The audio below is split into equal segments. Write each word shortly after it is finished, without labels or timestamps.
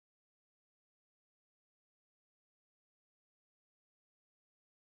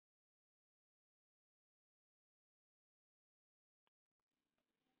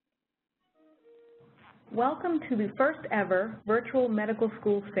Welcome to the first ever virtual medical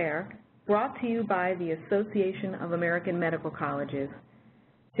school fair brought to you by the Association of American Medical Colleges.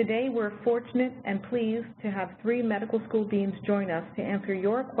 Today we're fortunate and pleased to have 3 medical school deans join us to answer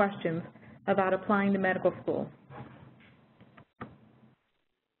your questions about applying to medical school.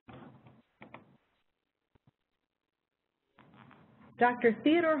 Dr.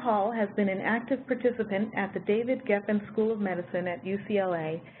 Theodore Hall has been an active participant at the David Geffen School of Medicine at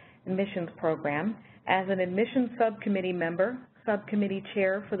UCLA admissions program as an admissions subcommittee member, subcommittee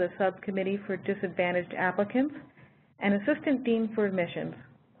chair for the Subcommittee for Disadvantaged Applicants, and assistant dean for admissions.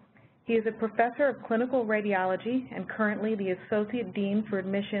 He is a professor of clinical radiology and currently the associate dean for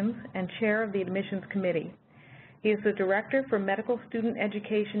admissions and chair of the admissions committee. He is the director for medical student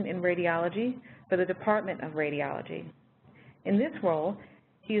education in radiology for the Department of Radiology. In this role,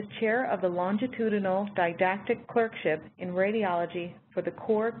 he is chair of the longitudinal didactic clerkship in radiology for the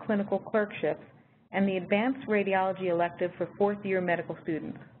core clinical clerkships and the advanced radiology elective for 4th-year medical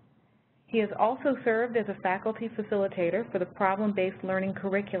students. He has also served as a faculty facilitator for the problem-based learning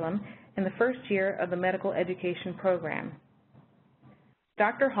curriculum in the first year of the medical education program.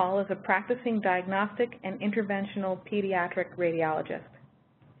 Dr. Hall is a practicing diagnostic and interventional pediatric radiologist.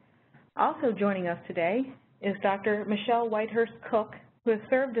 Also joining us today is Dr. Michelle Whitehurst Cook, who has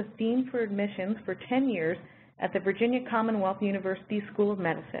served as Dean for Admissions for 10 years at the Virginia Commonwealth University School of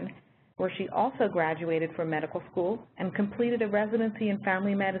Medicine, where she also graduated from medical school and completed a residency in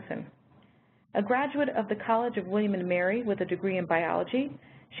family medicine. A graduate of the College of William & Mary with a degree in biology,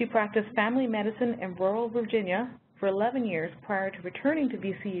 she practiced family medicine in rural Virginia for 11 years prior to returning to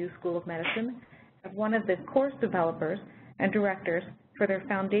VCU School of Medicine as one of the course developers and directors for their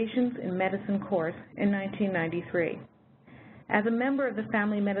Foundations in Medicine course in 1993. As a member of the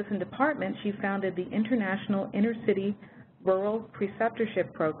Family Medicine Department, she founded the International Inner-City Rural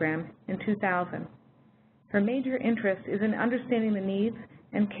Preceptorship Program in 2000. Her major interest is in understanding the needs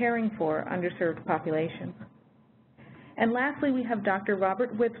and caring for underserved populations. And lastly, we have Dr.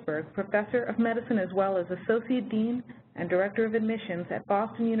 Robert Witzberg, Professor of Medicine as well as Associate Dean and Director of Admissions at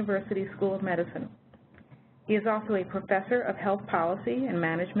Boston University School of Medicine. He is also a Professor of Health Policy and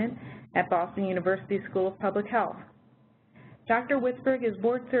Management at Boston University School of Public Health. Dr. Witzberg is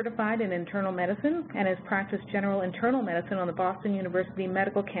board certified in internal medicine and has practiced general internal medicine on the Boston University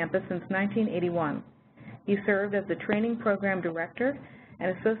Medical Campus since 1981. He served as the Training Program Director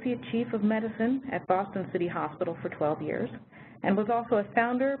and Associate Chief of Medicine at Boston City Hospital for 12 years, and was also a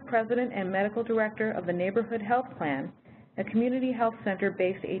founder, president, and medical director of the Neighborhood Health Plan, a community health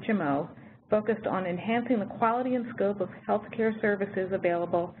center-based HMO focused on enhancing the quality and scope of healthcare services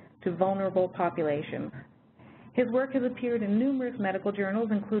available to vulnerable populations. His work has appeared in numerous medical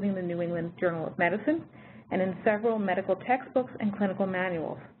journals, including the New England Journal of Medicine, and in several medical textbooks and clinical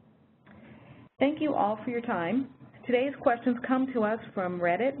manuals. Thank you all for your time. Today's questions come to us from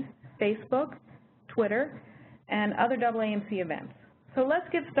Reddit, Facebook, Twitter, and other AAMC events. So let's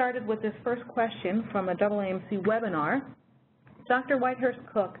get started with this first question from a AAMC webinar. Dr. Whitehurst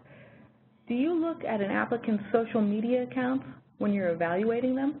Cook, do you look at an applicant's social media accounts when you're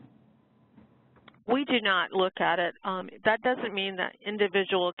evaluating them? We do not look at it. That doesn't mean that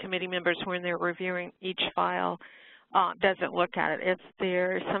individual committee members, when they're reviewing each file, doesn't look at it. If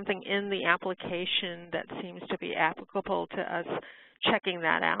there's something in the application that seems to be applicable to us checking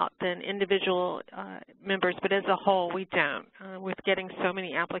that out, then individual members, but as a whole, we don't. With getting so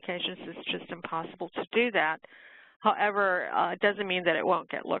many applications, it's just impossible to do that. However, it doesn't mean that it won't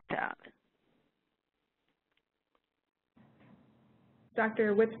get looked at.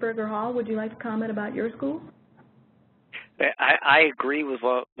 Dr. Witzberger Hall, would you like to comment about your school? I agree with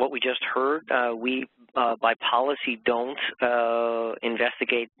what we just heard. We, by policy, don't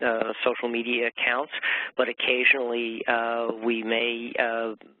investigate social media accounts, but occasionally we may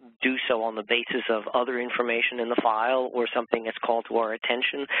do so on the basis of other information in the file or something that's called to our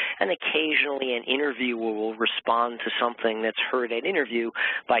attention, and occasionally an interviewer will respond to something that's heard at interview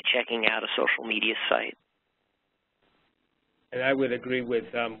by checking out a social media site. And I would agree with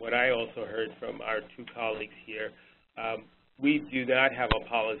what I also heard from our 2 colleagues here. We do not have a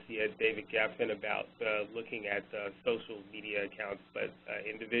policy at David Geffen about looking at social media accounts, but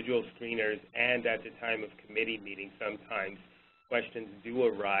individual screeners and at the time of committee meetings, sometimes questions do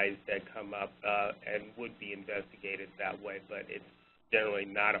arise that come up and would be investigated that way, but it's generally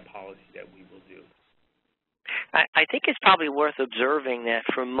not a policy that we will do. I think it's probably worth observing that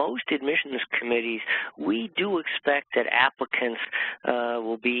for most admissions committees, we do expect that applicants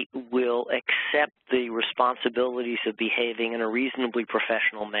will accept the responsibilities of behaving in a reasonably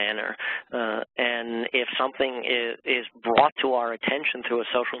professional manner. And if something is brought to our attention through a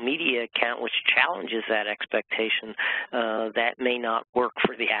social media account which challenges that expectation, that may not work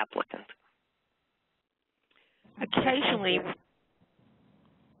for the applicant.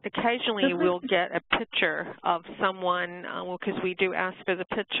 Occasionally we'll get a picture of someone, because we do ask for the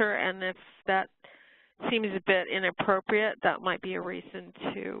picture, and if that seems a bit inappropriate, that might be a reason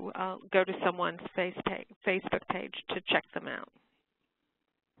to go to someone's Facebook page to check them out.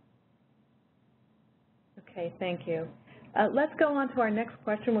 Okay, thank you. Let's go on to our next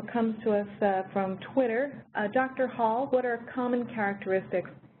question, which comes to us from Twitter. Dr. Hall, what are common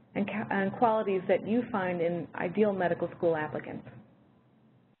characteristics and qualities that you find in ideal medical school applicants?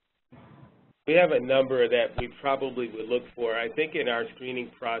 We have a number that we probably would look for. I think in our screening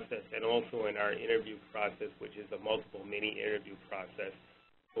process and also in our interview process, which is a multiple mini-interview process,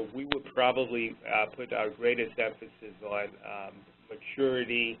 but we would probably put our greatest emphasis on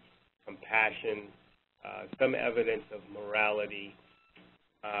maturity, compassion, some evidence of morality.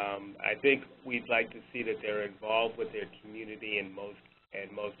 I think we'd like to see that they're involved with their community in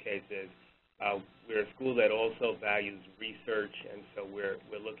most cases. We're a school that also values research, and so we're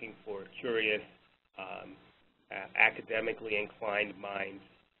looking for curious, academically inclined minds.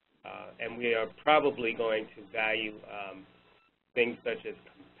 And we are probably going to value things such as,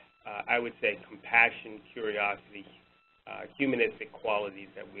 I would say, compassion, curiosity, humanistic qualities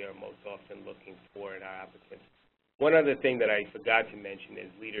that we are most often looking for in our applicants. One other thing that I forgot to mention is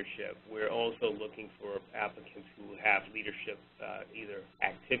leadership. We're also looking for applicants who have leadership, either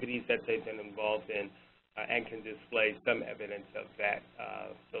activities that they've been involved in, and can display some evidence of that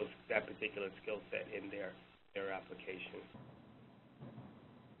particular skill set in their application.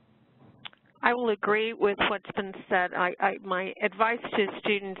 I will agree with what's been said. My advice to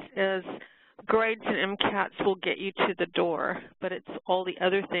students is grades and MCATs will get you to the door, but it's all the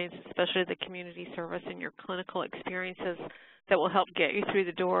other things, especially the community service and your clinical experiences, that will help get you through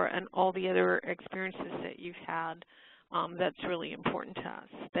the door, and all the other experiences that you've had. That's really important to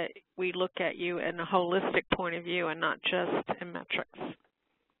us, that we look at you in a holistic point of view and not just in metrics.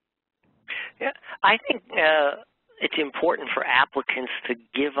 Yeah, I think it's important for applicants to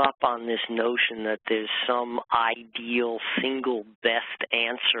give up on this notion that there's some ideal single best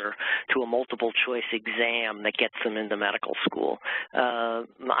answer to a multiple choice exam that gets them into medical school.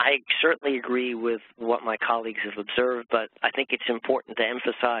 I certainly agree with what my colleagues have observed, but I think it's important to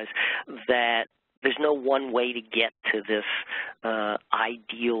emphasize that there's no one way to get to this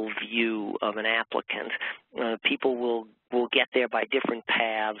ideal view of an applicant. People will get there by different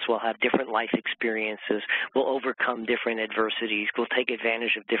paths, will have different life experiences, will overcome different adversities, will take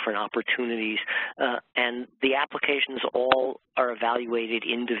advantage of different opportunities, and the applications all are evaluated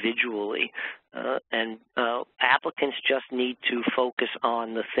individually. And applicants just need to focus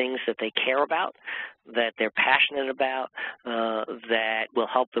on the things that they care about, that they're passionate about, that will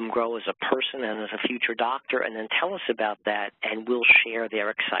help them grow as a person and as a future doctor, and then tell us about that, and we'll share their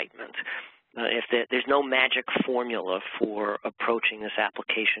excitement. There's no magic formula for approaching this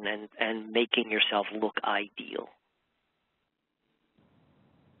application and making yourself look ideal.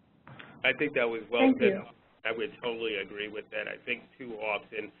 I think that was well said. I would totally agree with that. I think too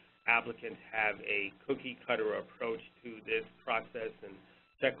often applicants have a cookie-cutter approach to this process and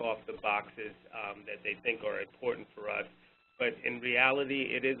check off the boxes that they think are important for us. But in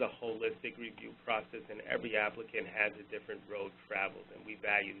reality, it is a holistic review process, and every applicant has a different road traveled, and we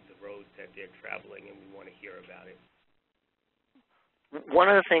value the roads that they're traveling, and we want to hear about it. One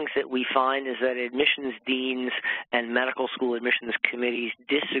of the things that we find is that admissions deans and medical school admissions committees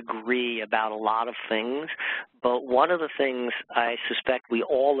disagree about a lot of things, but one of the things I suspect we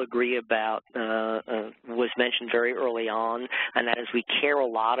all agree about was mentioned very early on, and that is we care a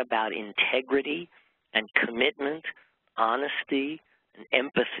lot about integrity and commitment, honesty, and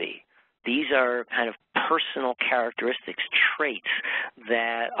empathy. These are kind of personal characteristics, traits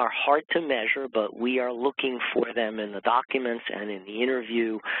that are hard to measure, but we are looking for them in the documents and in the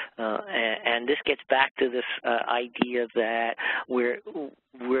interview. And this gets back to this idea that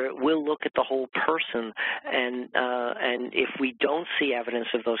we'll look at the whole person, and if we don't see evidence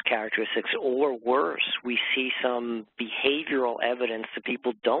of those characteristics, or worse, we see some behavioral evidence that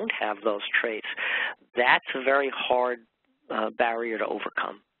people don't have those traits, that's a very hard barrier to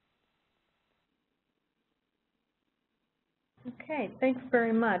overcome. Okay, thanks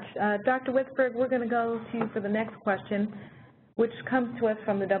very much. Dr. Witzberg, we're going to go to you for the next question, which comes to us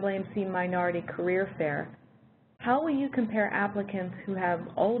from the AAMC Minority Career Fair. How will you compare applicants who have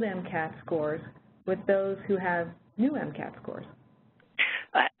old MCAT scores with those who have new MCAT scores?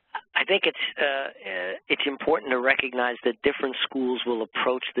 I think it's important to recognize that different schools will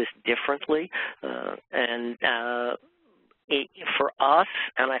approach this differently, for us,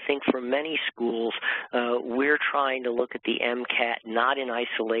 and I think for many schools, we're trying to look at the MCAT not in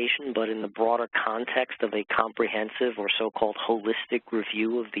isolation, but in the broader context of a comprehensive or so-called holistic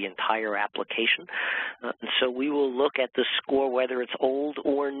review of the entire application. And so we will look at the score, whether it's old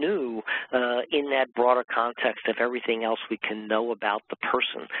or new, in that broader context of everything else we can know about the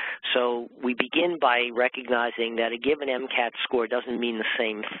person. So we begin by recognizing that a given MCAT score doesn't mean the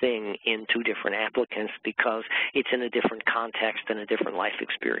same thing in two different applicants because it's in a different context and a different life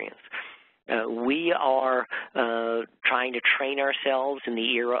experience. We are trying to train ourselves in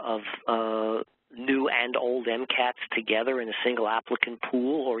the era of new and old MCATs together in a single applicant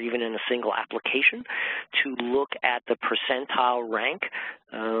pool or even in a single application to look at the percentile rank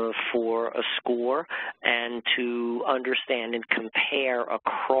for a score and to understand and compare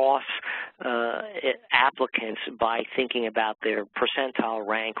across applicants by thinking about their percentile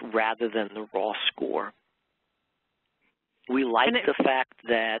rank rather than the raw score. We like the fact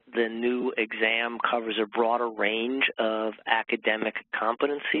that the new exam covers a broader range of academic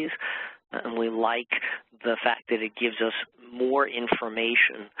competencies, and we like the fact that it gives us more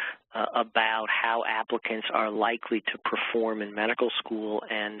information about how applicants are likely to perform in medical school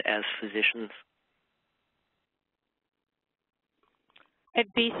and as physicians.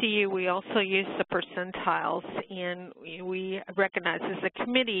 At BCU, we also use the percentiles, and we recognize as a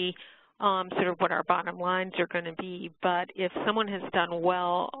committee sort of what our bottom lines are going to be, but if someone has done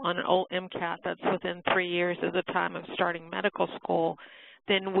well on an old MCAT that's within 3 years of the time of starting medical school,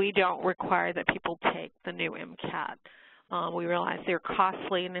 then we don't require that people take the new MCAT. We realize they're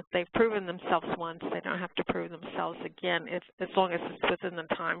costly, and if they've proven themselves once, they don't have to prove themselves again, as long as it's within the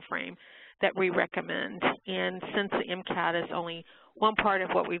time frame that we recommend. And since the MCAT is only one part of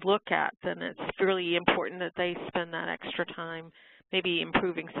what we look at, then it's really important that they spend that extra time maybe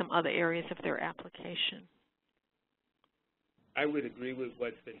improving some other areas of their application. I would agree with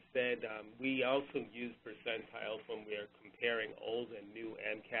what's been said. We also use percentiles when we are comparing old and new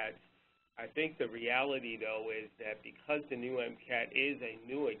MCATs. I think the reality, though, is that because the new MCAT is a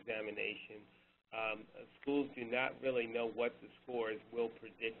new examination, schools do not really know what the scores will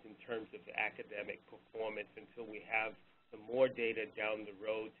predict in terms of academic performance until we have some more data down the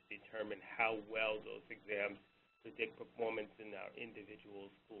road to determine how well those exams predict performance in our individual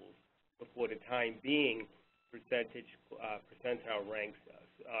schools. But for the time being, percentile ranks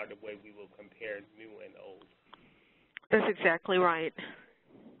are the way we will compare new and old. That's exactly right.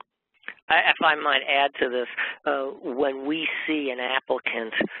 If I might add to this, when we see an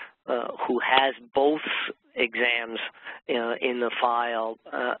applicant who has both exams in the file,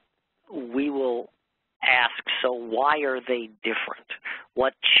 we will ask, so why are they different?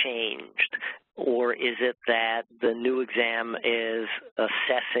 What changed? Or is it that the new exam is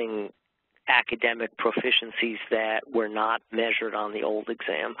assessing academic proficiencies that were not measured on the old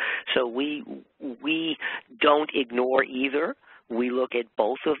exam? So we don't ignore either. We look at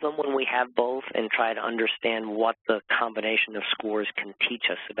both of them when we have both and try to understand what the combination of scores can teach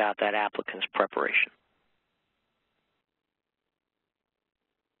us about that applicant's preparation.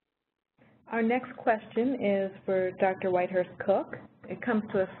 Our next question is for Dr. Whitehurst-Cook. It comes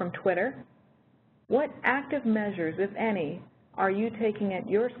to us from Twitter. What active measures, if any, are you taking at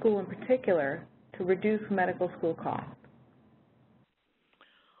your school in particular to reduce medical school costs?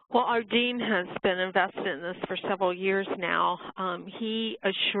 Well, our dean has been invested in this for several years now. He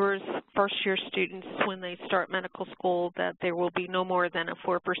assures first-year students when they start medical school that there will be no more than a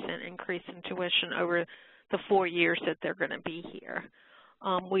 4% increase in tuition over the 4 years that they're going to be here.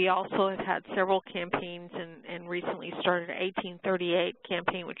 We also have had several campaigns and recently started an 1838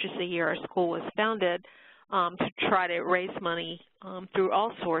 campaign, which is the year our school was founded, to try to raise money through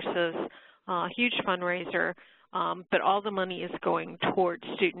all sources, huge fundraiser, but all the money is going towards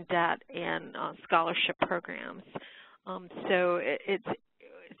student debt and scholarship programs. So it's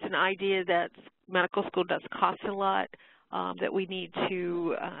an idea that medical school does cost a lot, that we need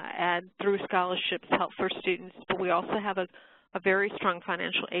to add through scholarships help for students, but we also have a very strong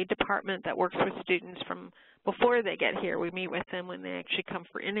financial aid department that works with students from before they get here. We meet with them when they actually come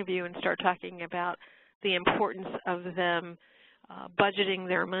for interview and start talking about the importance of them budgeting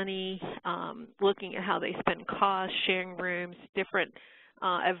their money, looking at how they spend costs, sharing rooms, different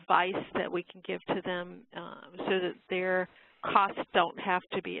advice that we can give to them so that their costs don't have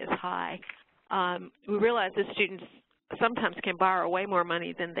to be as high. We realize that students sometimes can borrow way more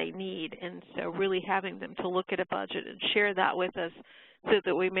money than they need, and so really having them to look at a budget and share that with us so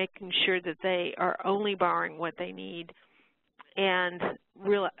that we're making sure that they are only borrowing what they need, and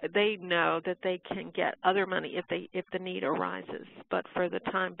they know that they can get other money if the need arises. But for the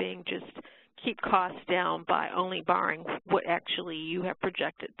time being, just keep costs down by only borrowing what actually you have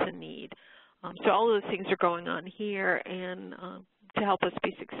projected to need. So all of those things are going on here, and to help us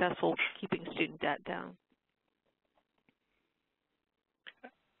be successful keeping student debt down.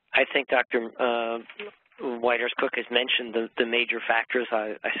 I think Dr. Whitehurst-Cook has mentioned the major factors.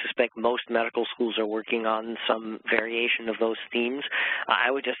 I suspect most medical schools are working on some variation of those themes.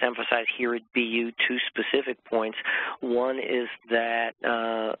 I would just emphasize here at BU 2 specific points. One is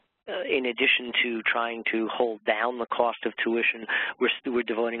that in addition to trying to hold down the cost of tuition, we're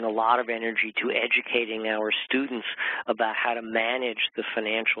devoting a lot of energy to educating our students about how to manage the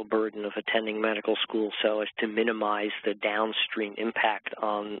financial burden of attending medical school so as to minimize the downstream impact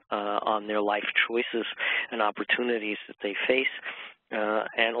on their life choices and opportunities that they face.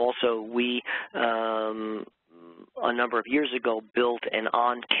 And also, we a number of years ago built an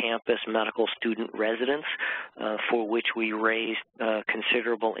on-campus medical student residence for which we raised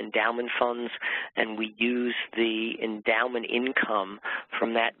considerable endowment funds, and we used the endowment income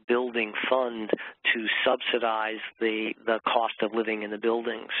from that building fund to subsidize the cost of living in the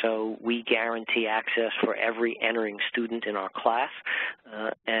building. So we guarantee access for every entering student in our class,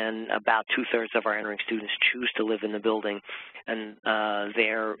 and about 2/3 of our entering students choose to live in the building, and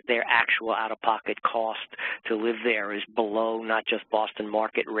their actual out-of-pocket cost to live there is below not just Boston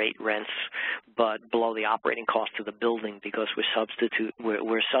market rate rents, but below the operating cost of the building, because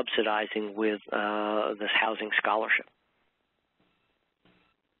we're subsidizing with this housing scholarship.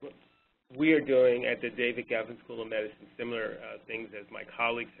 We are doing at the David Geffen School of Medicine similar things as my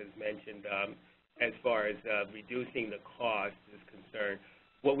colleagues has mentioned as far as reducing the cost is concerned.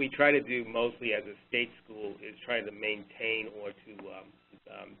 What we try to do mostly as a state school is try to maintain or to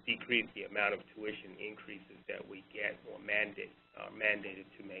decrease the amount of tuition increases that we get or mandated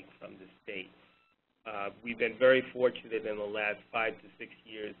to make from the state. We've been very fortunate in the last 5 to 6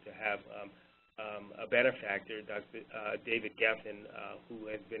 years to have a benefactor, Dr. David Geffen, who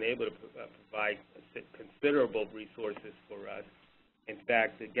has been able to provide considerable resources for us. In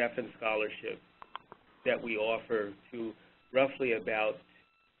fact, the Geffen Scholarship that we offer to roughly about,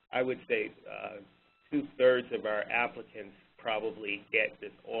 I would say, 2/3 of our applicants probably get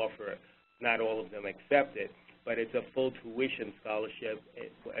this offer. Not all of them accept it, but it's a full tuition scholarship.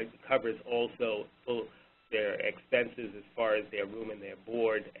 It covers also their expenses as far as their room and their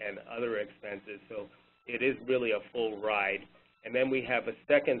board and other expenses. So it is really a full ride. And then we have a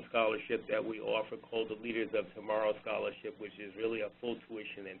second scholarship that we offer called the Leaders of Tomorrow Scholarship, which is really a full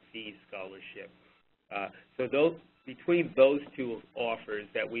tuition and fees scholarship. So between those two offers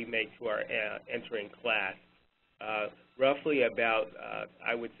that we make to our entering class, roughly about,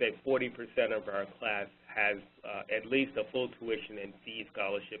 I would say 40% of our class has at least a full tuition and fee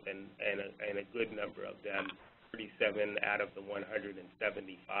scholarship, and a good number of them, 37 out of the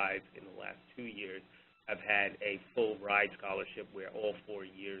 175 in the last 2 years, have had a full ride scholarship where all 4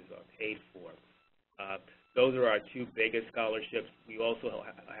 years are paid for. Those are our two biggest scholarships. We also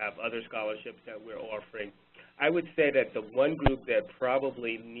have other scholarships that we're offering. I would say that the one group that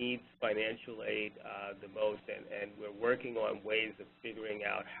probably needs financial aid the most, and we're working on ways of figuring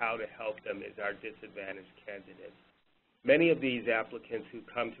out how to help them, is our disadvantaged candidates. Many of these applicants who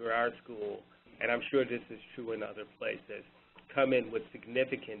come to our school, and I'm sure this is true in other places, come in with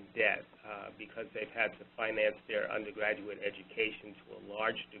significant debt because they've had to finance their undergraduate education to a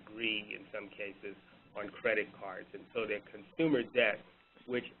large degree, in some cases, on credit cards. And so their consumer debt,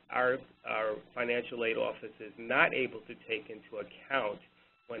 which our financial aid office is not able to take into account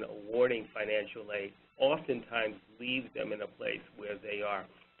when awarding financial aid, oftentimes leaves them in a place where they are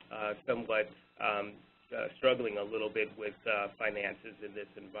somewhat struggling a little bit with finances in this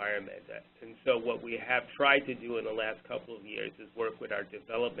environment. And so what we have tried to do in the last couple of years is work with our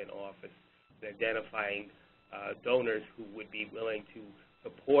development office in identifying donors who would be willing to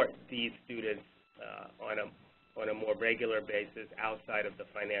support these students on a more regular basis outside of the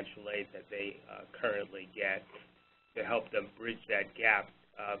financial aid that they currently get, to help them bridge that gap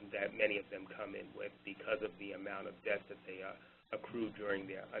that many of them come in with because of the amount of debt that they accrue during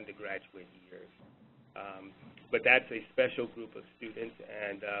their undergraduate years. But that's a special group of students,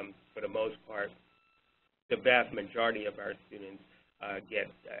 and for the most part, the vast majority of our students get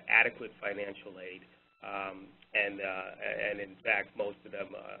adequate financial aid. And in fact, most of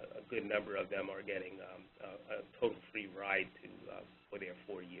them, a good number of them, are getting a total free ride for their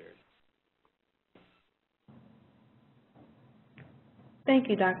 4 years. Thank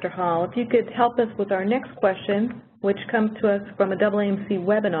you, Dr. Hall. If you could help us with our next question, which comes to us from a AAMC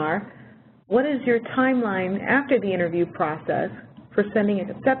webinar, what is your timeline after the interview process for sending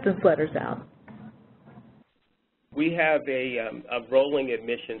acceptance letters out? We have a rolling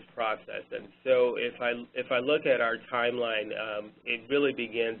admissions process, and so if I look at our timeline, it really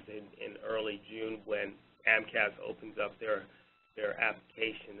begins in early June when AMCAS opens up their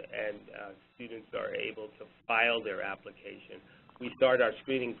application and students are able to file their application. We start our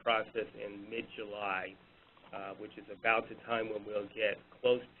screening process in mid-July, which is about the time when we'll get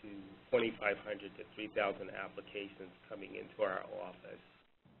close to 2,500 to 3,000 applications coming into our office.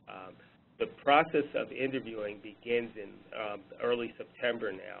 The process of interviewing begins in early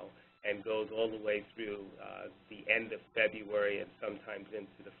September now and goes all the way through the end of February and sometimes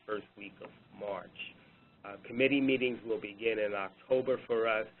into the first week of March. Committee meetings will begin in October for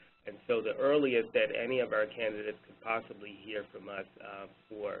us, and so the earliest that any of our candidates could possibly hear from us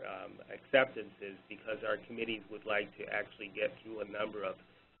for acceptances, because our committees would like to actually get through a number of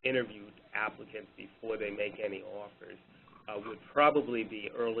interviewed applicants before they make any offers, would probably be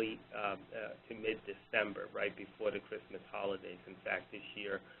early to mid-December, right before the Christmas holidays. In fact, this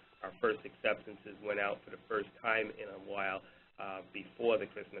year our first acceptances went out for the first time in a while before the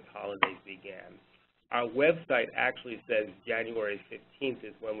Christmas holidays began. Our website actually says January 15th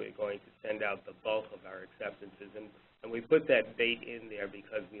is when we're going to send out the bulk of our acceptances, and we put that date in there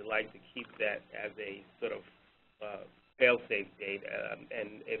because we like to keep that as a sort of fail-safe date,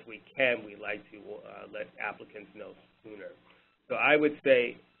 and if we can, we like to let applicants know sooner. So I would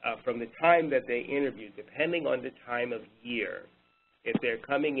say from the time that they interview, depending on the time of year, if they're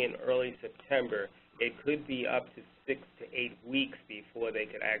coming in early September, it could be up to 6 to 8 weeks before they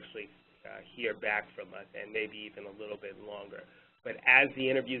could actually hear back from us, and maybe even a little bit longer. But as the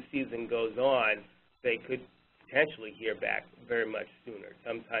interview season goes on, they could potentially hear back very much sooner,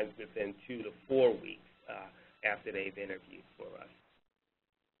 sometimes within 2 to 4 weeks after they've interviewed for us.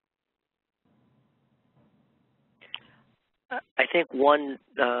 I think one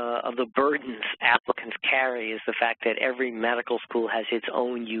of the burdens applicants carry is the fact that every medical school has its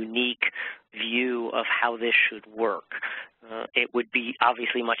own unique view of how this should work. It would be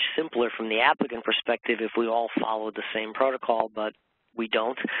obviously much simpler from the applicant perspective if we all followed the same protocol, but we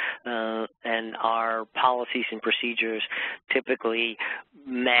don't, and our policies and procedures typically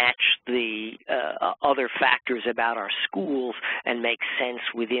match the other factors about our schools and make sense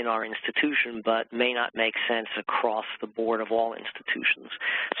within our institution, but may not make sense across the board of all institutions.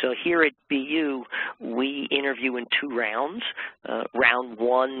 So here at BU, we interview in 2 rounds. Round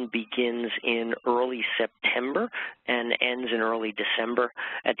 1 begins in early September and ends in early December.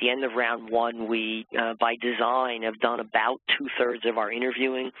 At the end of round 1, we, by design, have done about 2/3 of our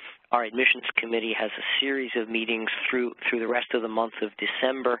interviewing. Our admissions committee has a series of meetings through the rest of the month of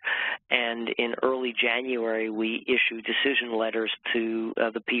December, and in early January we issue decision letters to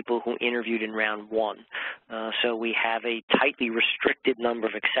the people who interviewed in round 1. So we have a tightly restricted number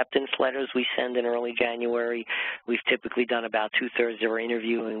of acceptance letters we send in early January. We've typically done about 2/3 of our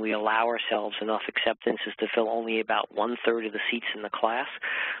interviewing. We allow ourselves enough acceptances to fill only about 1/3 of the seats in the class.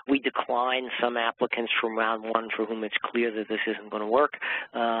 We decline some applicants from round 1 for whom it's clear that this isn't going to work,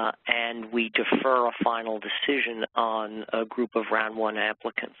 and we defer a final decision on a group of round 1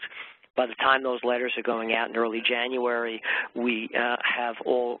 applicants. By the time those letters are going out in early January, we have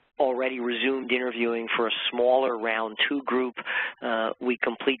already resumed interviewing for a smaller round 2 group. We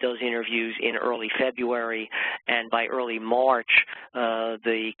complete those interviews in early February, and by early March,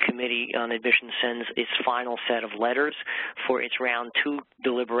 the Committee on Admissions sends its final set of letters. For its round 2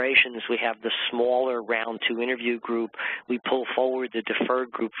 deliberations, we have the smaller round 2 interview group. We pull forward the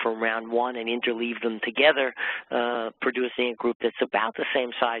deferred group from round 1 and interleave them together, producing a group that's about the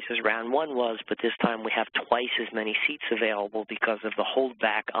same size as round 1 was, but this time we have twice as many seats available because of the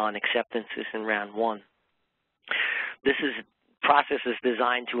holdback on acceptances in round 1. This process is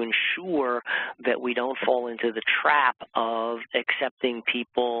designed to ensure that we don't fall into the trap of accepting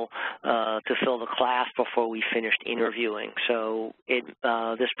people to fill the class before we finished interviewing. So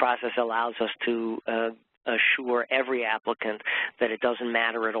this process allows us to assure every applicant that it doesn't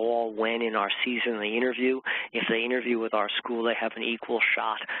matter at all when in our season they interview. If they interview with our school, they have an equal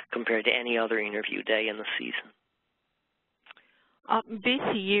shot compared to any other interview day in the season.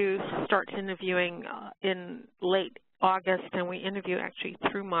 VCU starts interviewing in late August, and we interview actually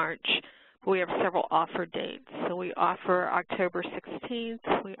through March. We have several offer dates. So we offer October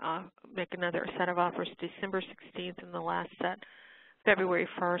 16th. We make another set of offers December 16th, and the last set February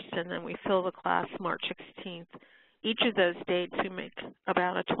 1st, and then we fill the class March 16th. Each of those dates we make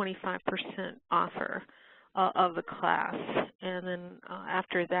about a 25% offer. of the class. And then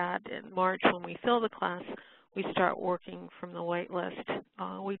after that, in March, when we fill the class, we start working from the wait list.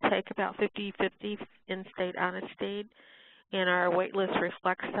 We take about 50-50 in-state, out-of-state, and our wait list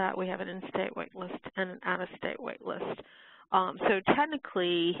reflects that. We have an in-state wait list and an out-of-state wait list. So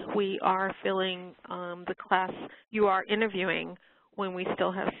technically, we are filling the class. You are interviewing when we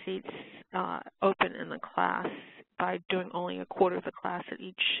still have seats open in the class by doing only a quarter of the class at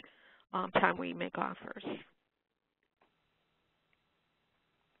each time we make offers.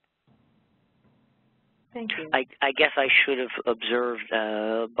 Thank you. I guess I should have observed,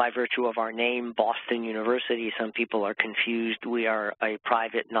 by virtue of our name, Boston University, some people are confused. We are a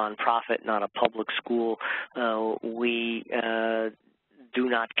private nonprofit, not a public school. We do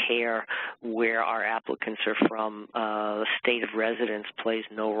not care where our applicants are from. The state of residence plays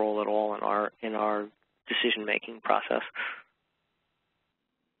no role at all in our decision-making process.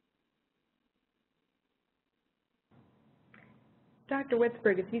 Dr.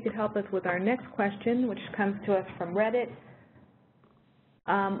 Witzberg, if you could help us with our next question, which comes to us from Reddit.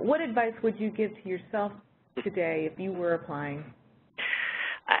 What advice would you give to yourself today if you were applying?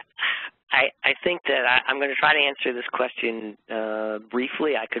 I think that I'm going to try to answer this question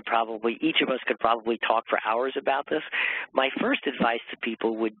briefly. Each of us could probably talk for hours about this. My first advice to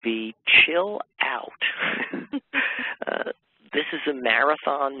people would be chill out. This is a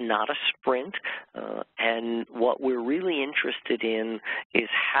marathon, not a sprint, and what we're really interested in is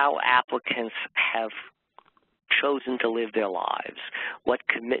how applicants have chosen to live their lives. What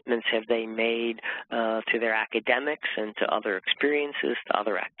commitments have they made to their academics and to other experiences, to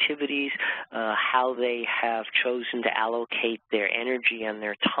other activities, how they have chosen to allocate their energy and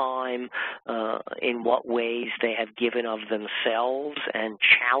their time, in what ways they have given of themselves and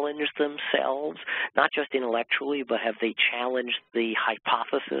challenged themselves, not just intellectually, but have they challenged the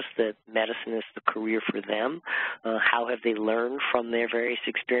hypothesis that medicine is the career for them? How have they learned from their various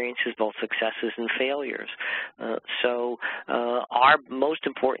experiences, both successes and failures? So our most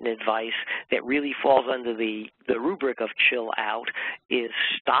important advice that really falls under the rubric of chill out is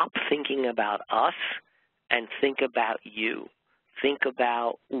stop thinking about us and think about you. Think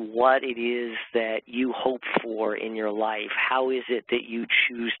about what it is that you hope for in your life. How is it that you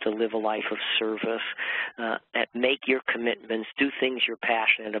choose to live a life of service? Make your commitments, do things you're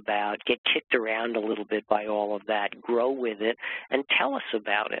passionate about, get kicked around a little bit by all of that, grow with it, and tell us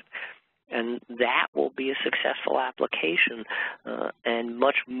about it. And that will be a successful application and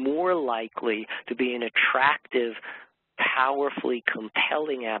much more likely to be an attractive, powerfully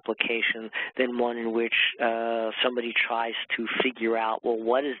compelling application than one in which somebody tries to figure out, well,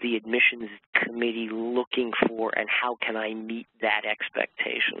 what is the admissions committee looking for and how can I meet that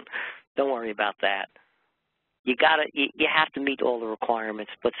expectation? Don't worry about that. You have to meet all the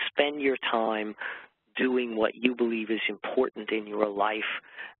requirements, but spend your time doing what you believe is important in your life,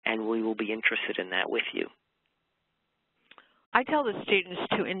 and we will be interested in that with you. I tell the students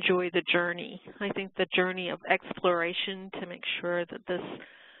to enjoy the journey. I think the journey of exploration to make sure that this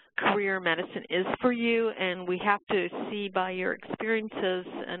career medicine is for you, and we have to see by your experiences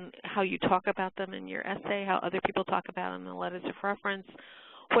and how you talk about them in your essay, how other people talk about them in the letters of reference,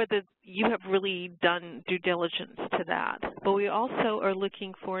 whether you have really done due diligence to that. But we also are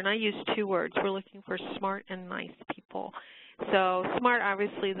looking for, and I use two words, we're looking for smart and nice people. So smart,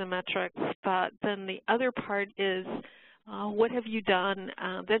 obviously, the metrics, but then the other part is what have you done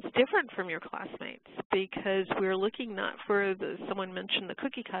that's different from your classmates, because we're looking not for someone mentioned the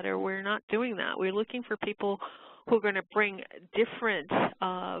cookie cutter, we're not doing that. We're looking for people who are going to bring different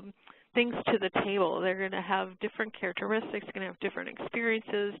things to the table. They're going to have different characteristics, going to have different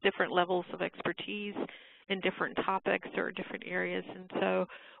experiences, different levels of expertise in different topics or different areas. And so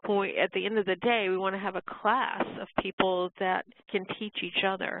when at the end of the day, we want to have a class of people that can teach each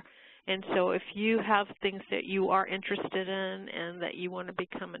other. And so if you have things that you are interested in and that you want to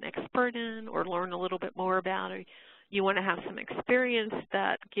become an expert in or learn a little bit more about, or you want to have some experience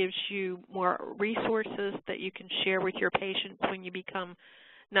that gives you more resources that you can share with your patients when you become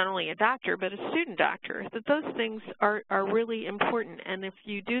not only a doctor, but a student doctor, that those things are really important. And if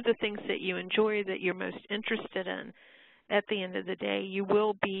you do the things that you enjoy, that you're most interested in, at the end of the day, you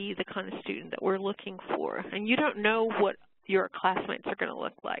will be the kind of student that we're looking for. And you don't know what your classmates are going to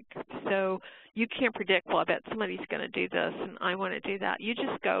look like. So you can't predict, well, I bet somebody's going to do this and I want to do that. You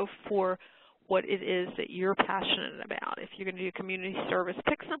just go for what it is that you're passionate about. If you're going to do community service,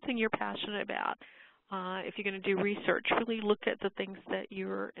 pick something you're passionate about. If you're going to do research, really look at the things that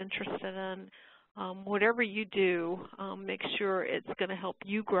you're interested in. Whatever you do, make sure it's going to help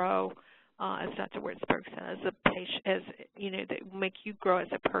you grow, as Dr. Witzberg said, as a patient, as you know, that make you grow as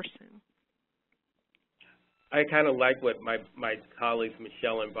a person. I kind of like what my colleagues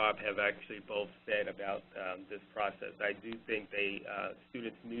Michelle and Bob have actually both said about this process. I do think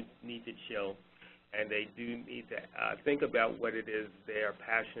students need to chill, and they do need to think about what it is they are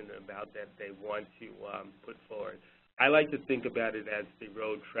passionate about that they want to put forward. I like to think about it as the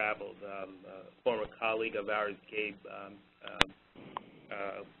road traveled. A former colleague of ours, Gabe,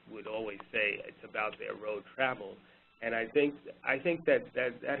 would always say it's about their road traveled. And I think that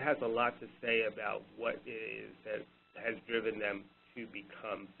has a lot to say about what it is that has driven them to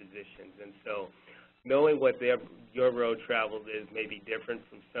become physicians. And so knowing what your road traveled is may be different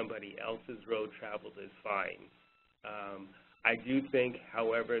from somebody else's road traveled is fine. I do think,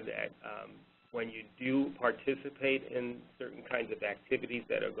 however, that when you do participate in certain kinds of activities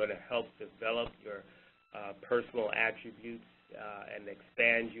that are going to help develop your personal attributes and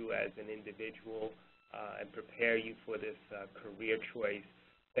expand you as an individual, and prepare you for this career choice,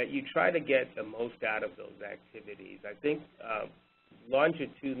 that you try to get the most out of those activities. I think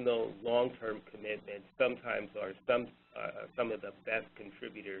longitudinal, long-term commitments sometimes are some of the best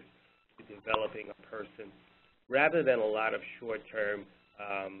contributors to developing a person, rather than a lot of short-term,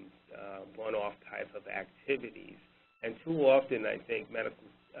 one-off type of activities. And too often, I think medical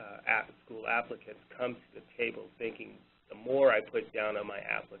school applicants come to the table thinking the more I put down on my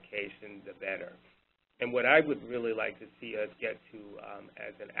application, the better. And what I would really like to see us get to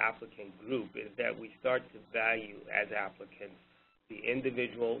as an applicant group is that we start to value as applicants the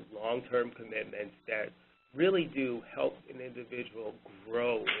individual long-term commitments that really do help an individual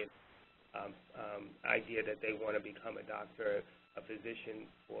grow in idea that they want to become a doctor, a physician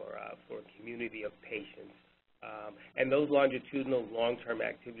for a community of patients. And those longitudinal long-term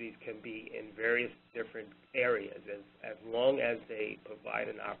activities can be in various different areas as long as they provide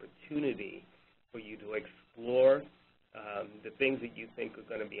an opportunity for you to explore the things that you think are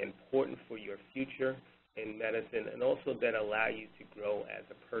going to be important for your future in medicine, and also that allow you to grow as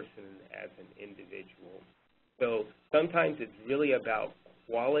a person, as an individual. So sometimes it's really about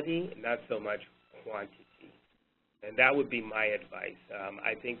quality, not so much quantity. And that would be my advice.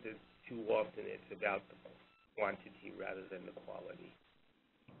 I think that too often it's about the quantity rather than the quality.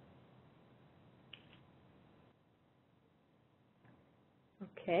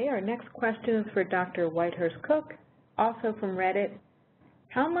 Okay, our next question is for Dr. Whitehurst Cook, also from Reddit.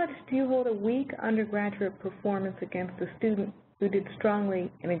 How much do you hold a weak undergraduate performance against a student who did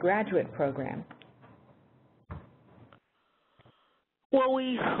strongly in a graduate program? Well,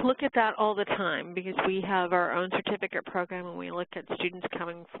 we look at that all the time because we have our own certificate program, and we look at students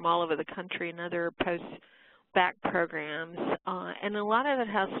coming from all over the country and other post-bac programs. And a lot of it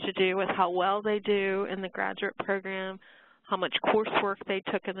has to do with how well they do in the graduate program, how much coursework they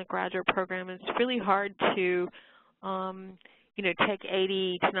took in the graduate program. It's really hard to, take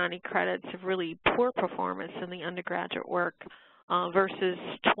 80 to 90 credits of really poor performance in the undergraduate work versus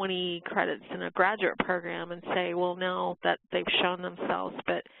 20 credits in a graduate program and say, well, now that they've shown themselves.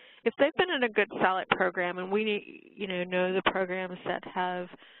 But if they've been in a good, solid program, and we, know the programs that have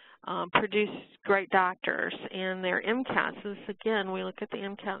produced great doctors and their MCATs, this, again, we look at the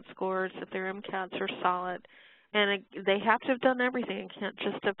MCAT scores, if their MCATs are solid. And they have to have done everything. They can't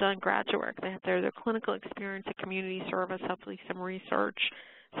just have done graduate work. They have their clinical experience, a community service, hopefully some research,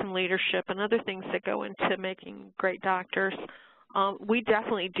 some leadership, and other things that go into making great doctors. We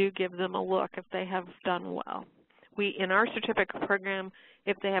definitely do give them a look if they have done well. In our certificate program,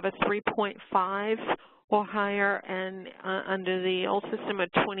 if they have a 3.5 or higher, and under the old system of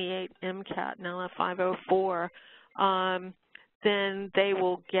 28 MCAT, now a 504, then they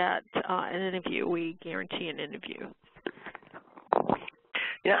will get an interview. We guarantee an interview.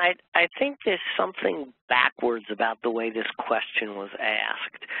 I think there's something backwards about the way this question was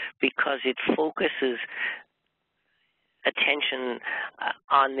asked, because it focuses attention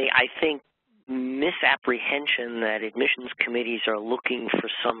on the, I think, misapprehension that admissions committees are looking for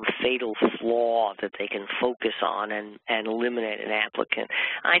some fatal flaw that they can focus on and eliminate an applicant.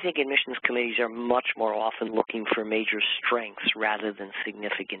 I think admissions committees are much more often looking for major strengths rather than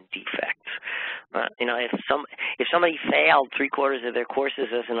significant defects. If somebody failed 3/4 of their courses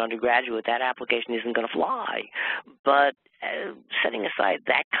as an undergraduate, that application isn't going to fly. But setting aside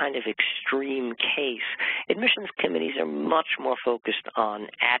that kind of extreme case, admissions committees are much more focused on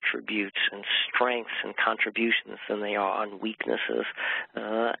attributes and strengths and contributions than they are on weaknesses.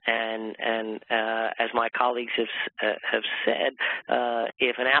 And as my colleagues have said,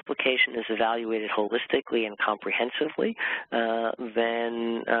 if an application is evaluated holistically and comprehensively,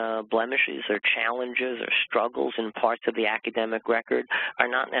 then blemishes or challenges or struggles in parts of the academic record are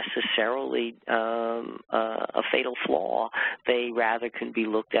not necessarily a fatal flaw. They rather can be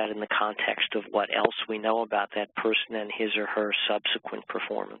looked at in the context of what else we know about that person and his or her subsequent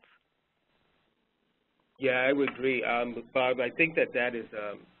performance. Yeah, I would agree. Bob, I think that is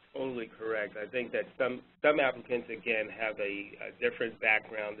totally correct. I think that some applicants, again, have a different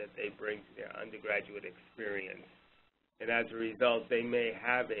background that they bring to their undergraduate experience. And as a result, they may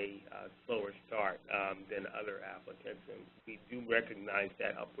have a slower start than other applicants. And we do recognize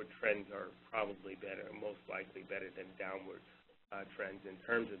that upward trends are probably better, most likely better than downward trends in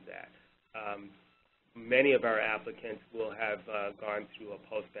terms of that. Many of our applicants will have gone through a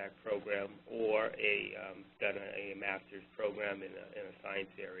post-bac program or done a master's program in a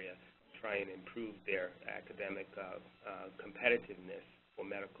science area to try and improve their academic competitiveness for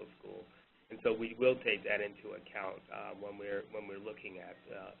medical school. And so we will take that into account when we're looking at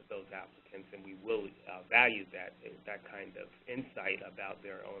those applicants, and we will value that kind of insight about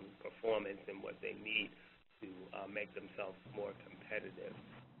their own performance and what they need to make themselves more competitive.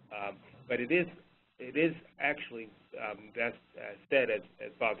 But it is actually best said, as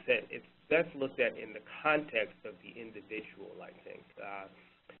Bob said, it's best looked at in the context of the individual, I think.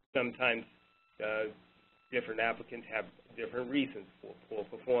 Sometimes different applicants have different reasons for poor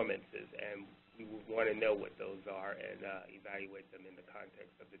performances, and we would want to know what those are and evaluate them in the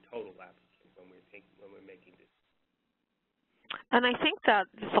context of the total applicant when we're making this. And I think that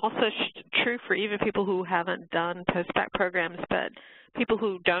is also true for even people who haven't done post-bac programs, but people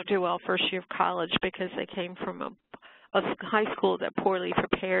who don't do well first year of college because they came from a high school that poorly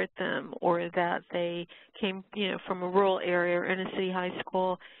prepared them, or that they came, from a rural area or in a city high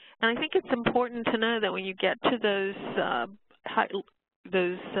school. And I think it's important to know that when you get to those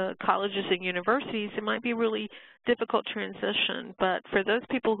colleges and universities, it might be a really difficult transition. But for those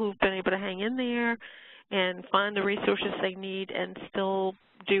people who've been able to hang in there and find the resources they need and still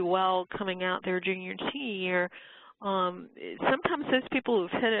do well coming out their junior and senior year, sometimes those people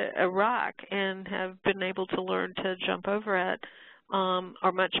who've hit a rock and have been able to learn to jump over it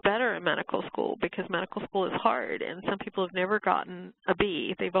are much better in medical school, because medical school is hard, and some people have never gotten a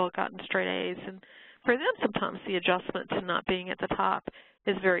B. They've all gotten straight A's. And for them, sometimes the adjustment to not being at the top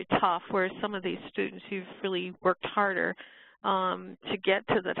is very tough, whereas some of these students who've really worked harder to get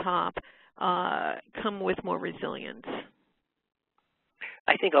to the top come with more resilience.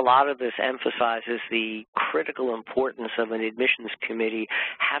 I think a lot of this emphasizes the critical importance of an admissions committee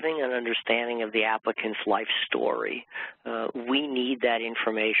having an understanding of the applicant's life story. We need that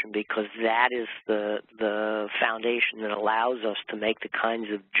information because that is the foundation that allows us to make the kinds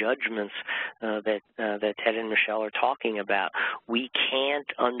of judgments that Ted and Michelle are talking about. We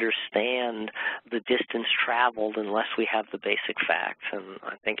can't understand the distance traveled unless we have the basic facts, and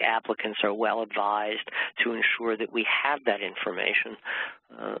I think applicants are well advised to ensure that we have that information.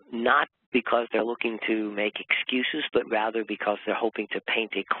 Not because they're looking to make excuses, but rather because they're hoping to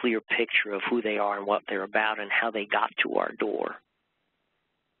paint a clear picture of who they are and what they're about and how they got to our door.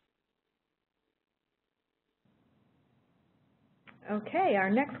 Okay, our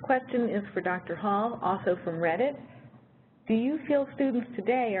next question is for Dr. Hall, also from Reddit. Do you feel students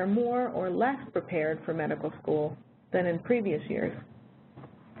today are more or less prepared for medical school than in previous years?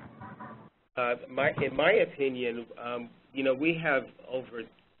 In my opinion, we have over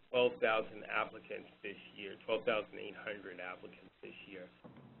 12,000 applicants this year, 12,800 applicants this year.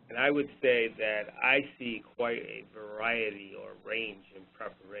 And I would say that I see quite a variety or range in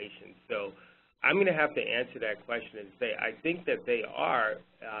preparation. So I'm going to have to answer that question and say I think that they are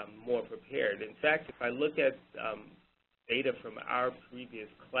more prepared. In fact, if I look at data from our previous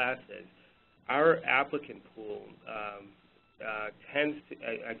classes, our applicant pool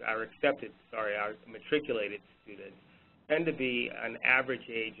our matriculated students tend to be an average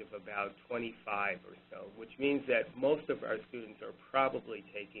age of about 25 or so, which means that most of our students are probably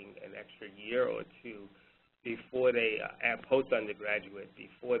taking an extra year or two before they, post-undergraduate,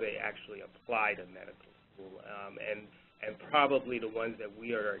 before they actually apply to medical school. And probably the ones that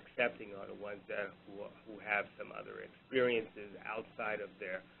we are accepting are the ones that who have some other experiences outside of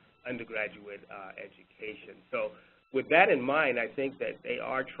their undergraduate education. So with that in mind, I think that they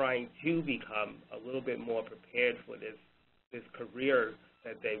are trying to become a little bit more prepared for this career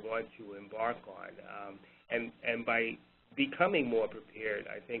that they want to embark on. And by becoming more prepared,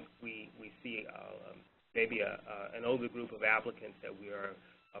 I think we see maybe an older group of applicants that we are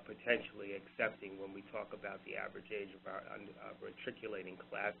potentially accepting when we talk about the average age of our matriculating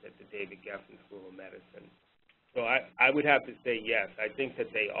class at the David Geffen School of Medicine. So I would have to say yes. I think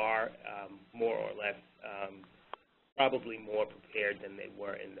that they are more or less probably more prepared than they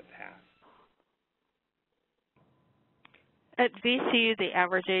were in the past. At VCU, the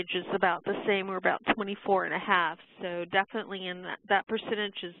average age is about the same. We're about 24 and a half, so definitely in that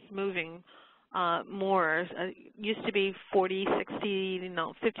percentage is moving more. Used to be 40, 60,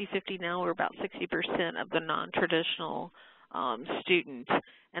 50-50. Now we're about 60% of the non-traditional student.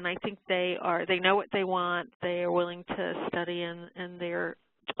 And I think they know what they want, they are willing to study, and they're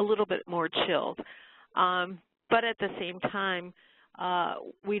a little bit more chilled. But at the same time,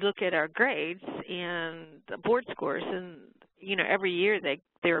 we look at our grades and the board scores, and every year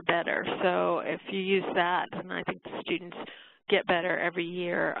they're better. So if you use that, and I think the students get better every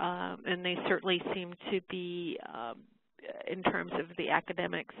year, and they certainly seem to be, in terms of the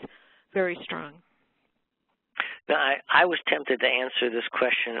academics, very strong. Now, I was tempted to answer this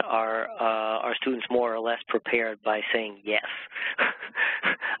question, are students more or less prepared, by saying yes.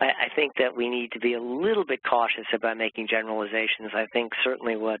 I think that we need to be a little bit cautious about making generalizations. I think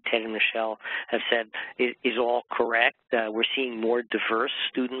certainly what Ted and Michelle have said is all correct. We're seeing more diverse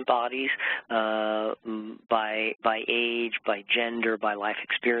student bodies by age, by gender, by life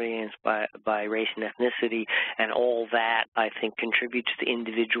experience, by race and ethnicity, and all that, I think, contributes to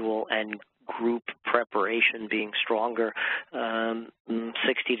individual and group preparation being stronger.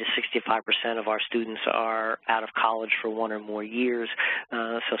 60 to 65% of our students are out of college for 1 or more years,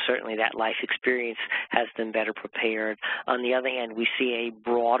 so certainly that life experience has them better prepared. On the other hand, we see a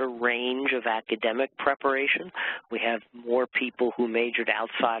broader range of academic preparation. We have more people who majored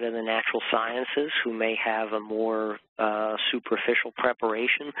outside of the natural sciences who may have a more superficial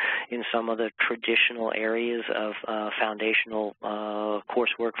preparation in some of the traditional areas of foundational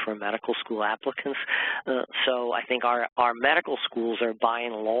coursework for medical school applicants. So I think our medical schools are by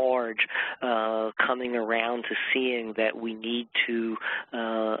and large coming around to seeing that we need to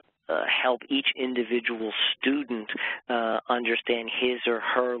help each individual student understand his or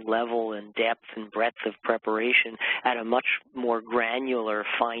her level and depth and breadth of preparation at a much more granular,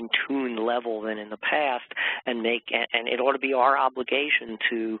 fine-tuned level than in the past, and it ought to be our obligation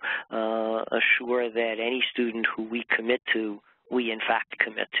to assure that any student who we commit to, we in fact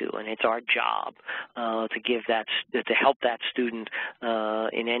commit to, and it's our job to help that student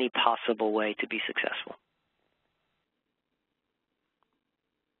in any possible way to be successful.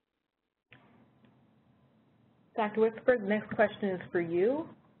 Dr. Wittenberg, the next question is for you.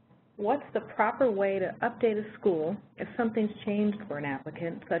 What's the proper way to update a school if something's changed for an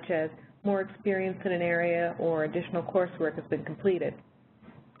applicant, such as more experience in an area or additional coursework has been completed?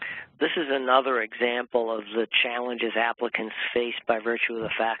 This is another example of the challenges applicants face by virtue of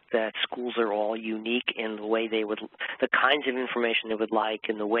the fact that schools are all unique in the way the kinds of information they would like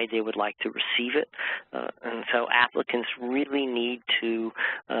and the way they would like to receive it. And so applicants really need to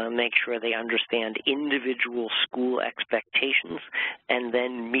make sure they understand individual school expectations and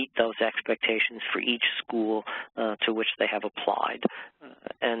then meet those expectations for each school to which they have applied.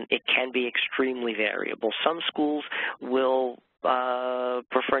 And it can be extremely variable. Some schools will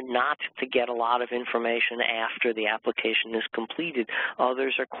prefer not to get a lot of information after the application is completed.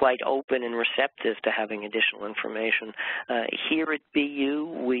 Others are quite open and receptive to having additional information. Here at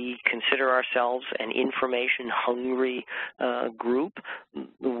BU, we consider ourselves an information-hungry group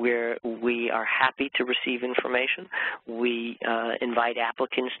where we are happy to receive information. We invite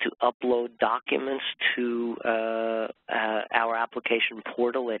applicants to upload documents to our application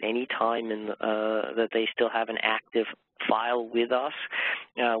portal at any time that they still have an active file with us.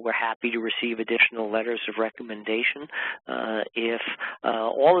 We're happy to receive additional letters of recommendation. If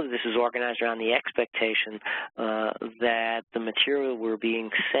all of this is organized around the expectation that the material we're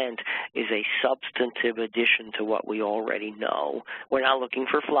being sent is a substantive addition to what we already know. We're not looking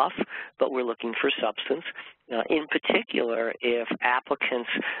for fluff, but we're looking for substance. In particular, if applicants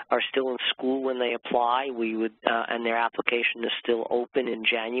are still in school when they apply, we would, and their application is still open in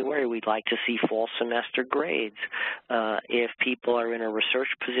January, we'd like to see fall semester grades. If people are in a research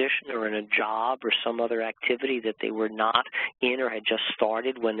position or in a job or some other activity that they were not in or had just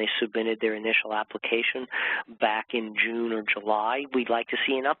started when they submitted their initial application back in June or July, we'd like to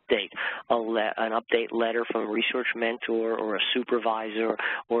see an update, an update letter from a research mentor or a supervisor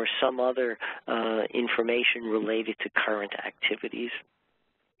or some other information related to current activities.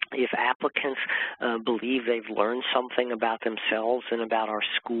 If applicants believe they've learned something about themselves and about our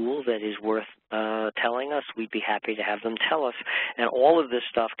school that is worth telling us, we'd be happy to have them tell us. And all of this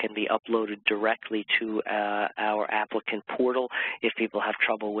stuff can be uploaded directly to our applicant portal. If people have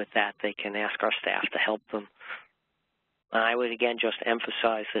trouble with that, they can ask our staff to help them. I would again just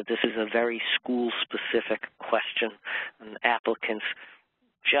emphasize that this is a very school-specific question, and applicants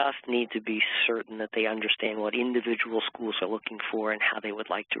just need to be certain that they understand what individual schools are looking for and how they would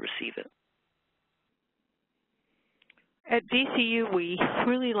like to receive it. At DCU, we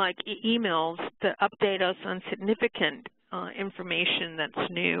really like emails that update us on significant information that's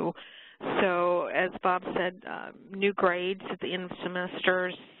new. So as Bob said, new grades at the end of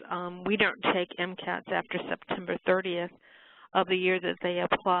semesters. We don't take MCATs after September 30th of the year that they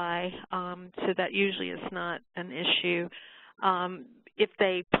apply, so that usually is not an issue. If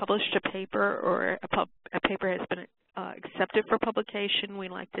they published a paper or a paper has been accepted for publication, we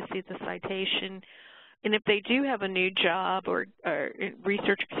like to see the citation. And if they do have a new job or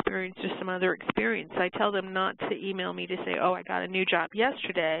research experience or some other experience, I tell them not to email me to say, oh, I got a new job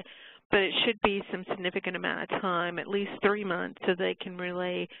yesterday, but it should be some significant amount of time, at least 3 months, so they can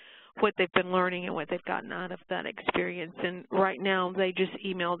relay what they've been learning and what they've gotten out of that experience. And right now, they just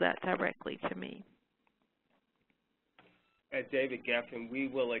email that directly to me. At David Geffen, we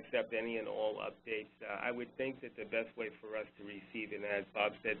will accept any and all updates. I would think that the best way for us to receive it, and as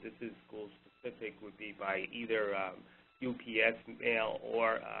Bob said, this is school-specific, would be by either UPS mail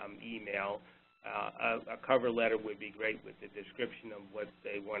or email. A cover letter would be great with the description of what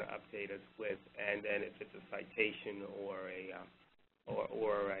they want to update us with, and then if it's a citation or a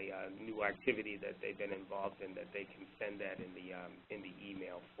new activity that they've been involved in, that they can send that in the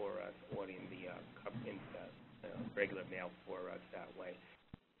email for us or in the regular mail for us that way.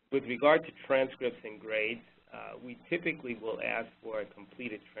 With regard to transcripts and grades, we typically will ask for a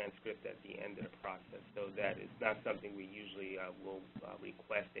completed transcript at the end of the process, so that is not something we usually will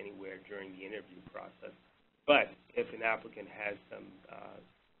request anywhere during the interview process. But if an applicant has some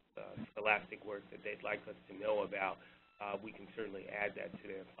scholastic work that they'd like us to know about, we can certainly add that to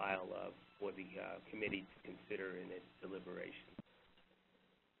their file for the committee to consider in its deliberation.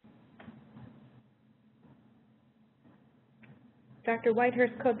 Dr.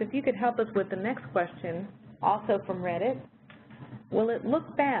 Whitehurst-Coates, if you could help us with the next question, also from Reddit. Will it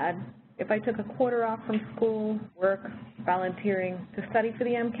look bad if I took a quarter off from school, work, volunteering to study for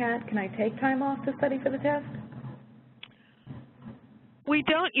the MCAT? Can I take time off to study for the test? We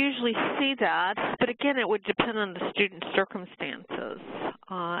don't usually see that, but again, it would depend on the student's circumstances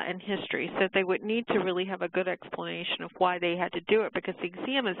and history. So they would need to really have a good explanation of why they had to do it, because the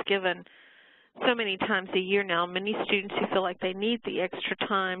exam is given so many times a year now. Many students who feel like they need the extra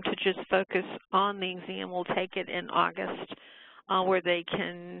time to just focus on the exam will take it in August, where they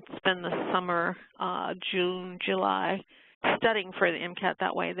can spend the summer, June, July, studying for the MCAT.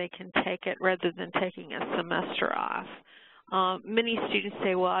 That way they can take it rather than taking a semester off. Many students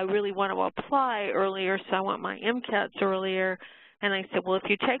say, well, I really want to apply earlier, so I want my MCATs earlier. And I said, well, if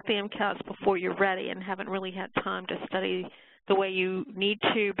you take the MCATs before you're ready and haven't really had time to study the way you need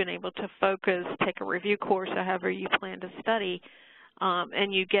to, been able to focus, take a review course, or however you plan to study,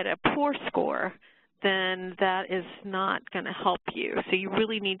 and you get a poor score, then that is not going to help you. So you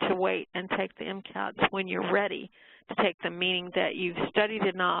really need to wait and take the MCATs when you're ready to take them, meaning that you've studied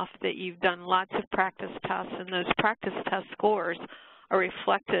enough, that you've done lots of practice tests, and those practice test scores are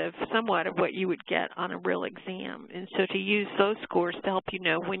reflective somewhat of what you would get on a real exam. And so to use those scores to help you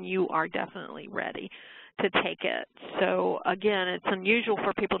know when you are definitely ready to take it. So again, it's unusual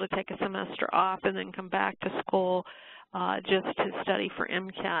for people to take a semester off and then come back to school just to study for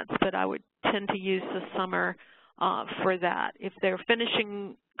MCATs, but I would tend to use the summer for that. If they're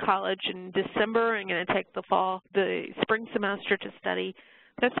finishing college in December and going to take the spring semester to study,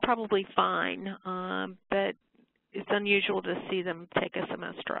 that's probably fine, but it's unusual to see them take a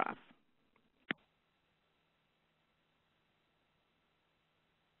semester off.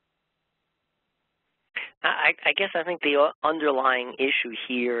 I guess I think the underlying issue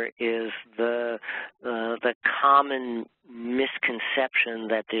here is the common misconception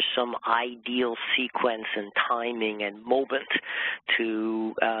that there's some ideal sequence and timing and moment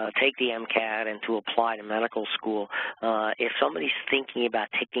to take the MCAT and to apply to medical school. If somebody's thinking about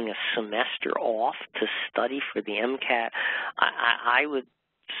taking a semester off to study for the MCAT, I would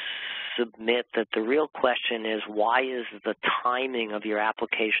submit that the real question is, why is the timing of your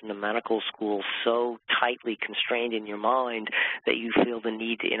application to medical school so tightly constrained in your mind that you feel the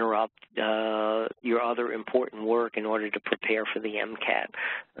need to interrupt your other important work in order to prepare for the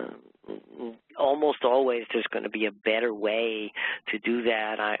MCAT? Almost always always there's going to be a better way to do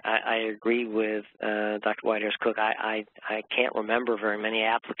that. I agree with Dr. Whitehurst-Cook. I can't remember very many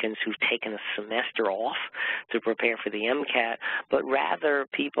applicants who've taken a semester off to prepare for the MCAT, but rather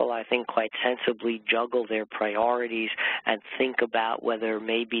people, I think, quite sensibly juggle their priorities and think about whether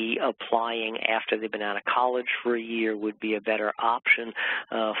maybe applying after they've been out of college for a year would be a better option,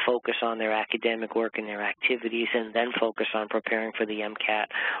 focus on their academic work and their activities, and then focus on preparing for the MCAT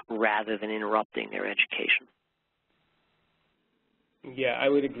rather than interrupting their education. Yeah, I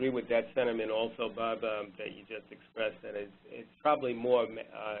would agree with that sentiment also, Bob, that you just expressed, that it's probably more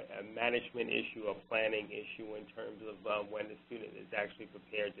a management issue, a planning issue in terms of when the student is actually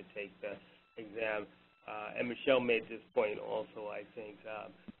prepared to take the exam. And Michelle made this point also, I think.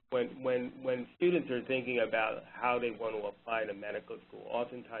 When students are thinking about how they want to apply to medical school,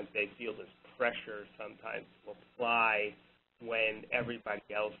 oftentimes they feel this pressure sometimes to apply when everybody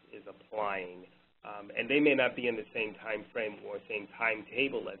else is applying. And they may not be in the same time frame or same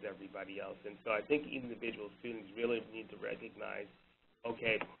timetable as everybody else. And so I think individual students really need to recognize,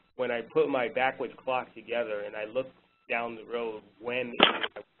 okay, when I put my backwards clock together and I look down the road when I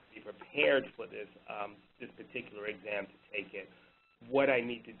will be prepared for this, this particular exam to take it, what I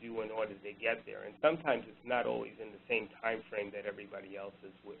need to do in order to get there. And sometimes it's not always in the same time frame that everybody else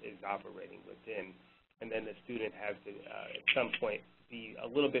is operating within. And then the student has to, at some point, be a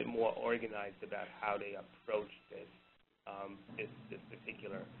little bit more organized about how they approach this, this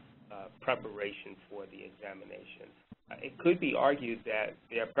particular preparation for the examination. It could be argued that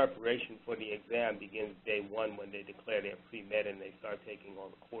their preparation for the exam begins day one when they declare their pre-med and they start taking all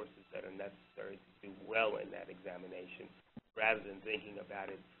the courses that are necessary to do well in that examination, rather than thinking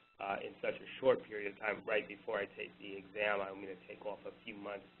about it in such a short period of time right before I take the exam. I'm going to take off a few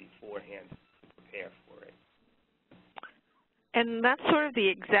months beforehand to prepare for it. And that's sort of the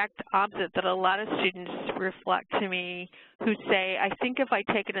exact opposite that a lot of students reflect to me who say, I think if I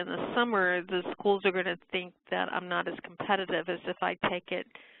take it in the summer, the schools are going to think that I'm not as competitive as if I take it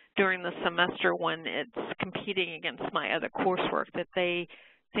during the semester when it's competing against my other coursework, that they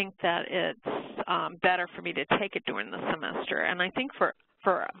think that it's better for me to take it during the semester. And I think for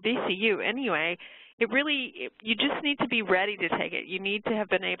VCU anyway, you just need to be ready to take it. You need to have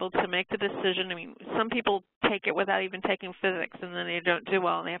been able to make the decision. I mean, some people take it without even taking physics, and then they don't do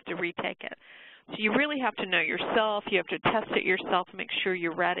well, and they have to retake it. So you really have to know yourself. You have to test it yourself and make sure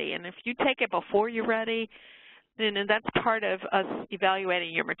you're ready. And if you take it before you're ready, then that's part of us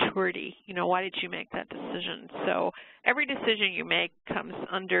evaluating your maturity. You know, why did you make that decision? So every decision you make comes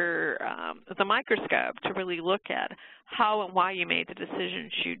under the microscope to really look at how and why you made the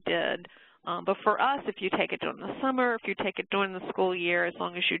decisions you did. But for us, if you take it during the summer, if you take it during the school year, as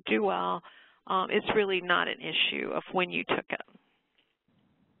long as you do well, it's really not an issue of when you took it.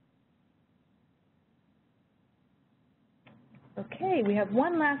 Okay, we have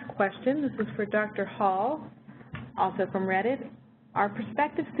one last question. This is for Dr. Hall, also from Reddit. Are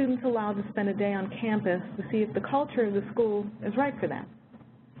prospective students allowed to spend a day on campus to see if the culture of the school is right for them?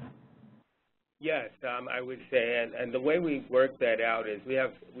 Yes, I would say, and the way we work that out is we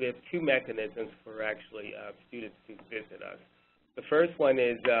have two mechanisms for actually students to visit us. The first one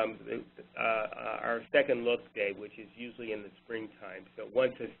is our second look day, which is usually in the springtime. So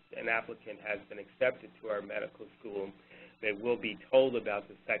once an applicant has been accepted to our medical school, they will be told about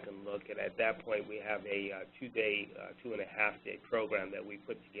the second look, and at that point we have a 2.5-day program that we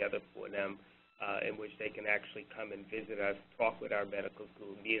put together for them, in which they can actually come and visit us, talk with our medical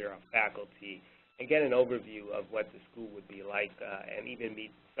school, meet our faculty, and get an overview of what the school would be like, and even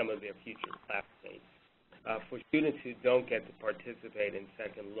meet some of their future classmates. For students who don't get to participate in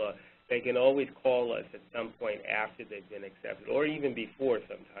second look, they can always call us at some point after they've been accepted, or even before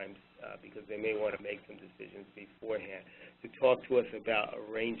sometimes, because they may want to make some decisions beforehand, to talk to us about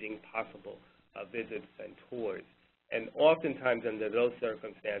arranging possible visits and tours. And oftentimes under those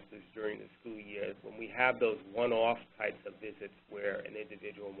circumstances during the school years, when we have those one-off types of visits where an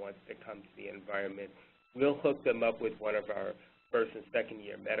individual wants to come to the environment, we'll hook them up with one of our first and second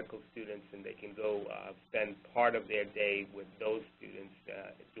year medical students, and they can go spend part of their day with those students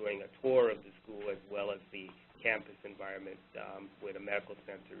doing a tour of the school as well as the campus environment where the medical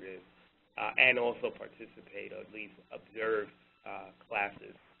center is, and also participate or at least observe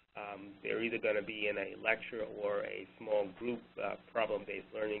classes. They're either going to be in a lecture or a small group,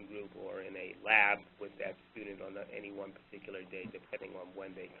 problem-based learning group, or in a lab with that student on any one particular day, depending on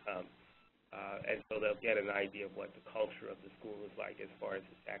when they come. And so they'll get an idea of what the culture of the school is like as far as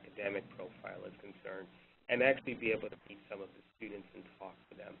its academic profile is concerned, and actually be able to meet some of the students and talk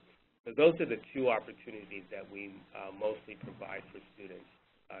to them. So those are the two opportunities that we mostly provide for students.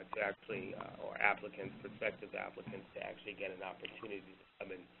 to actually, or applicants, prospective applicants, to actually get an opportunity to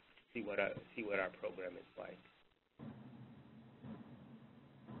come and see what our program is like.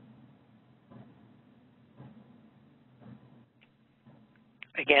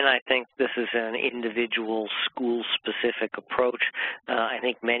 Again, I think this is an individual school-specific approach. I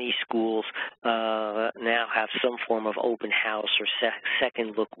think many schools now have some form of open house or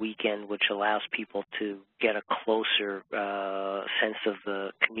second look weekend, which allows people to get a closer sense of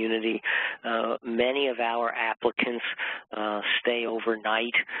the community. Many of our applicants stay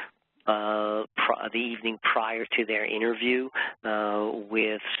overnight the evening prior to their interview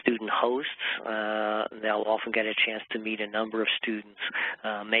with student hosts. They'll often get a chance to meet a number of students,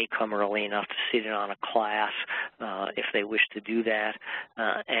 may come early enough to sit in on a class if they wish to do that.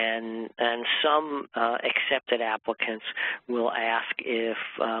 And some accepted applicants will ask if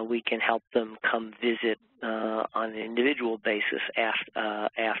we can help them come visit on an individual basis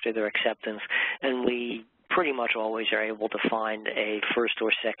after their acceptance, and we pretty much always are able to find a first or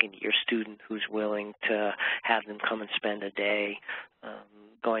second year student who's willing to have them come and spend a day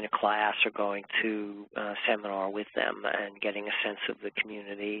going to class or going to a seminar with them and getting a sense of the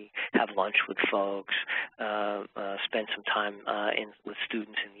community, have lunch with folks, spend some time with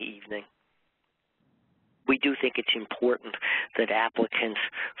students in the evening. We do think it's important that applicants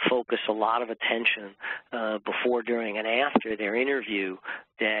focus a lot of attention before, during, and after their interview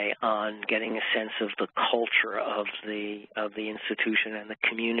day on getting a sense of the culture of the institution and the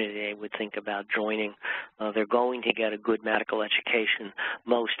community they would think about joining. They're going to get a good medical education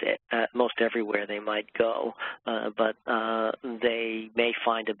most everywhere they might go, but they may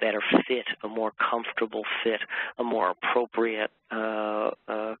find a better fit, a more comfortable fit, a more appropriate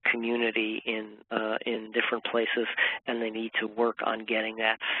community in different places, and they need to work on getting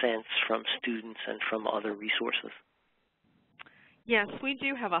that sense from students and from other resources. Yes, we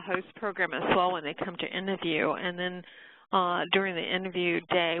do have a host program as well when they come to interview, and then during the interview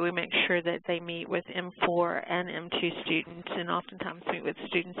day, we make sure that they meet with M4 and M2 students, and oftentimes meet with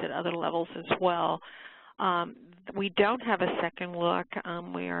students at other levels as well. We don't have a second look.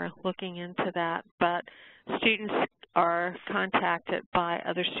 We are looking into that, but students are contacted by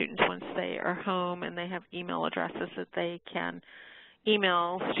other students once they are home, and they have email addresses that they can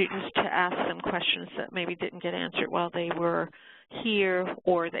email students to ask them questions that maybe didn't get answered while they were here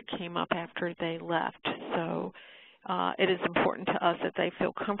or that came up after they left. So it is important to us that they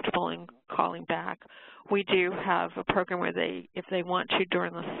feel comfortable in calling back. We do have a program where if they want to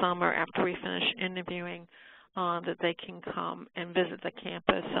during the summer after we finish interviewing, that they can come and visit the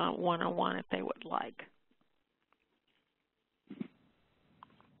campus one-on-one if they would like.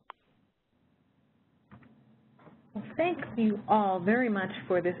 Well, thank you all very much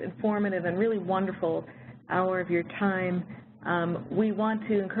for this informative and really wonderful hour of your time. We want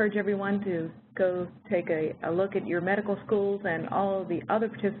to encourage everyone to go take a look at your medical schools and all of the other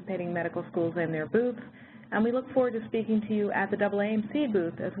participating medical schools and their booths, and we look forward to speaking to you at the AAMC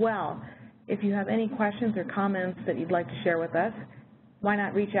booth as well. If you have any questions or comments that you'd like to share with us, why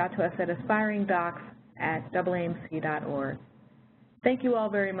not reach out to us at aspiringdocs@aamc.org. Thank you all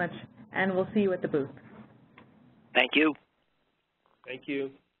very much, and we'll see you at the booth. Thank you. Thank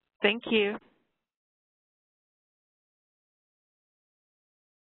you. Thank you.